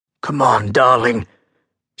Come on, darling.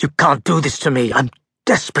 You can't do this to me. I'm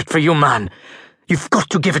desperate for you, man. You've got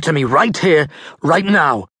to give it to me right here, right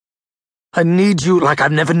now. I need you like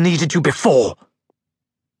I've never needed you before.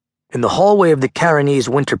 In the hallway of the Carinese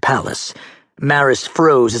Winter Palace, Maris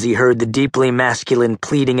froze as he heard the deeply masculine,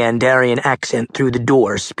 pleading Andarian accent through the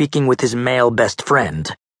door, speaking with his male best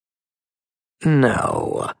friend.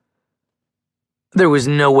 No. There was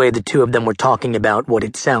no way the two of them were talking about what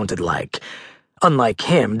it sounded like. Unlike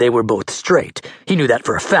him, they were both straight. He knew that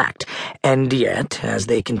for a fact. And yet, as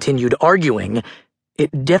they continued arguing,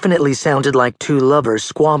 it definitely sounded like two lovers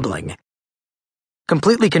squabbling.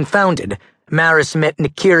 Completely confounded, Maris met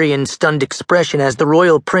Nikirian's stunned expression as the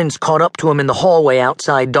royal prince caught up to him in the hallway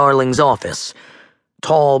outside Darling's office.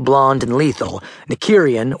 Tall, blonde, and lethal,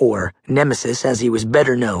 Nikirian, or Nemesis as he was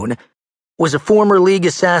better known, was a former League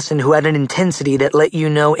assassin who had an intensity that let you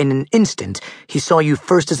know in an instant he saw you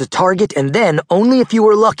first as a target and then, only if you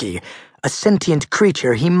were lucky, a sentient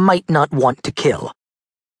creature he might not want to kill.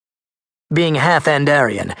 Being half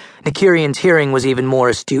Andarian, Nikirian's hearing was even more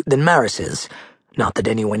astute than Maris's. Not that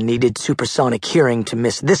anyone needed supersonic hearing to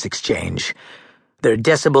miss this exchange. Their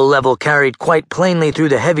decibel level carried quite plainly through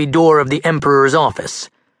the heavy door of the Emperor's office.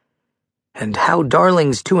 And how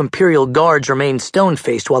Darling's two Imperial guards remained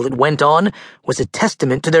stone-faced while it went on was a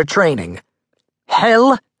testament to their training.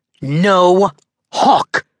 "Hell no,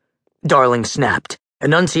 Hawk!" Darling snapped,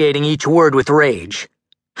 enunciating each word with rage.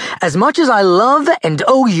 "As much as I love and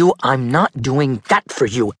owe you, I'm not doing that for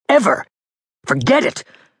you, ever. Forget it.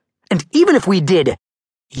 And even if we did,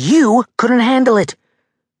 you couldn't handle it.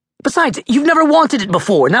 Besides, you've never wanted it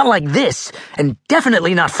before, not like this, and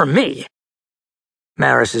definitely not from me."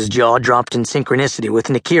 Maris's jaw dropped in synchronicity with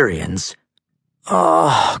Nikirian's.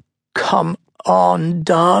 "Oh, come on,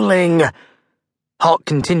 darling." Hawk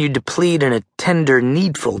continued to plead in a tender,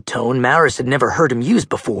 needful tone Maris had never heard him use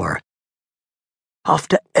before.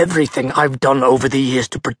 "After everything I've done over the years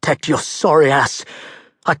to protect your sorry ass,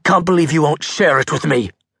 I can't believe you won't share it with me.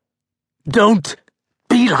 Don't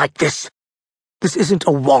be like this. This isn't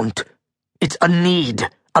a want. It's a need,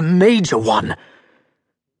 a major one.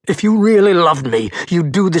 If you really loved me,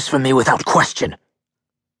 you'd do this for me without question.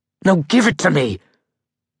 Now give it to me.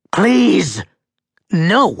 Please.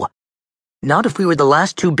 No. Not if we were the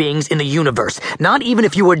last two beings in the universe. Not even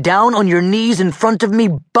if you were down on your knees in front of me,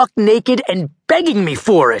 buck naked, and begging me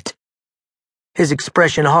for it." His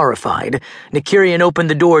expression horrified, Nikirian opened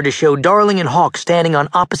the door to show Darling and Hawk standing on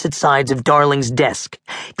opposite sides of Darling's desk,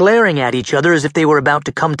 glaring at each other as if they were about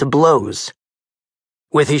to come to blows.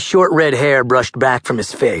 With his short red hair brushed back from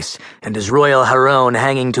his face and his royal haron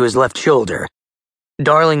hanging to his left shoulder,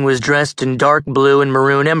 Darling was dressed in dark blue and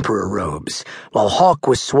maroon emperor robes, while Hawk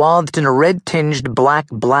was swathed in a red-tinged black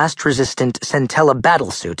blast-resistant Centella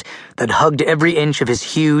battlesuit that hugged every inch of his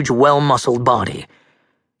huge, well-muscled body.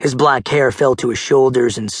 His black hair fell to his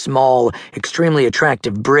shoulders in small, extremely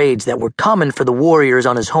attractive braids that were common for the warriors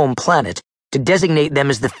on his home planet to designate them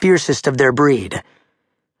as the fiercest of their breed.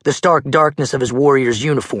 The stark darkness of his warrior's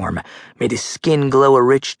uniform made his skin glow a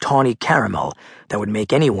rich, tawny caramel that would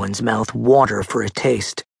make anyone's mouth water for a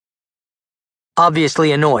taste.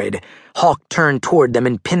 Obviously annoyed, Hawk turned toward them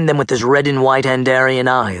and pinned them with his red and white Andarian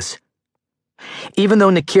eyes. Even though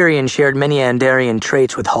Nikirian shared many Andarian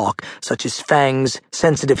traits with Hawk, such as fangs,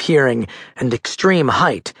 sensitive hearing, and extreme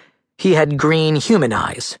height, he had green human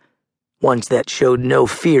eyes, ones that showed no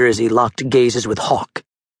fear as he locked gazes with Hawk.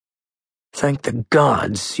 "Thank the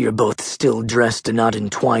gods you're both still dressed and not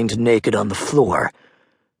entwined naked on the floor.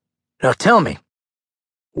 Now tell me,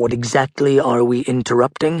 what exactly are we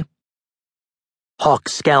interrupting?" Hawk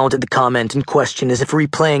scowled at the comment in question as if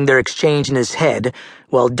replaying their exchange in his head,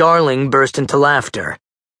 while Darling burst into laughter.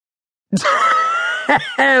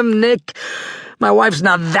 "Damn, Nick! My wife's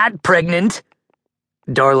not that pregnant!"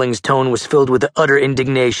 Darling's tone was filled with utter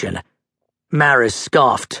indignation. Maris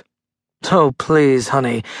scoffed. "Oh, please,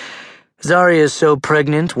 honey. Zarya's so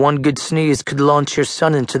pregnant, one good sneeze could launch your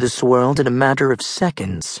son into this world in a matter of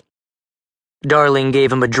seconds." Darling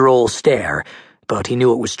gave him a droll stare, but he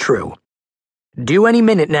knew it was true. Due any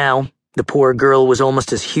minute now, the poor girl was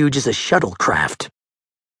almost as huge as a shuttlecraft,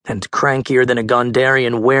 and crankier than a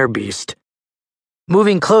Gondarian werebeast.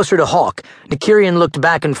 Moving closer to Hawk, Nikirian looked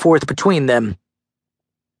back and forth between them.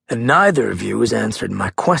 "And neither of you has answered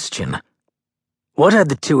my question. What had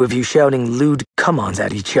the two of you shouting lewd come-ons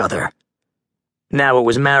at each other?" Now it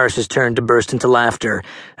was Maris's turn to burst into laughter,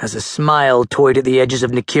 as a smile toyed at the edges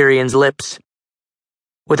of Nikirian's lips.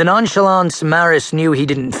 With a nonchalance Maris knew he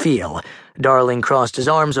didn't feel, Darling crossed his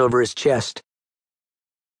arms over his chest.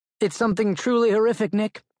 "It's something truly horrific,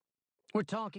 Nick. We're talking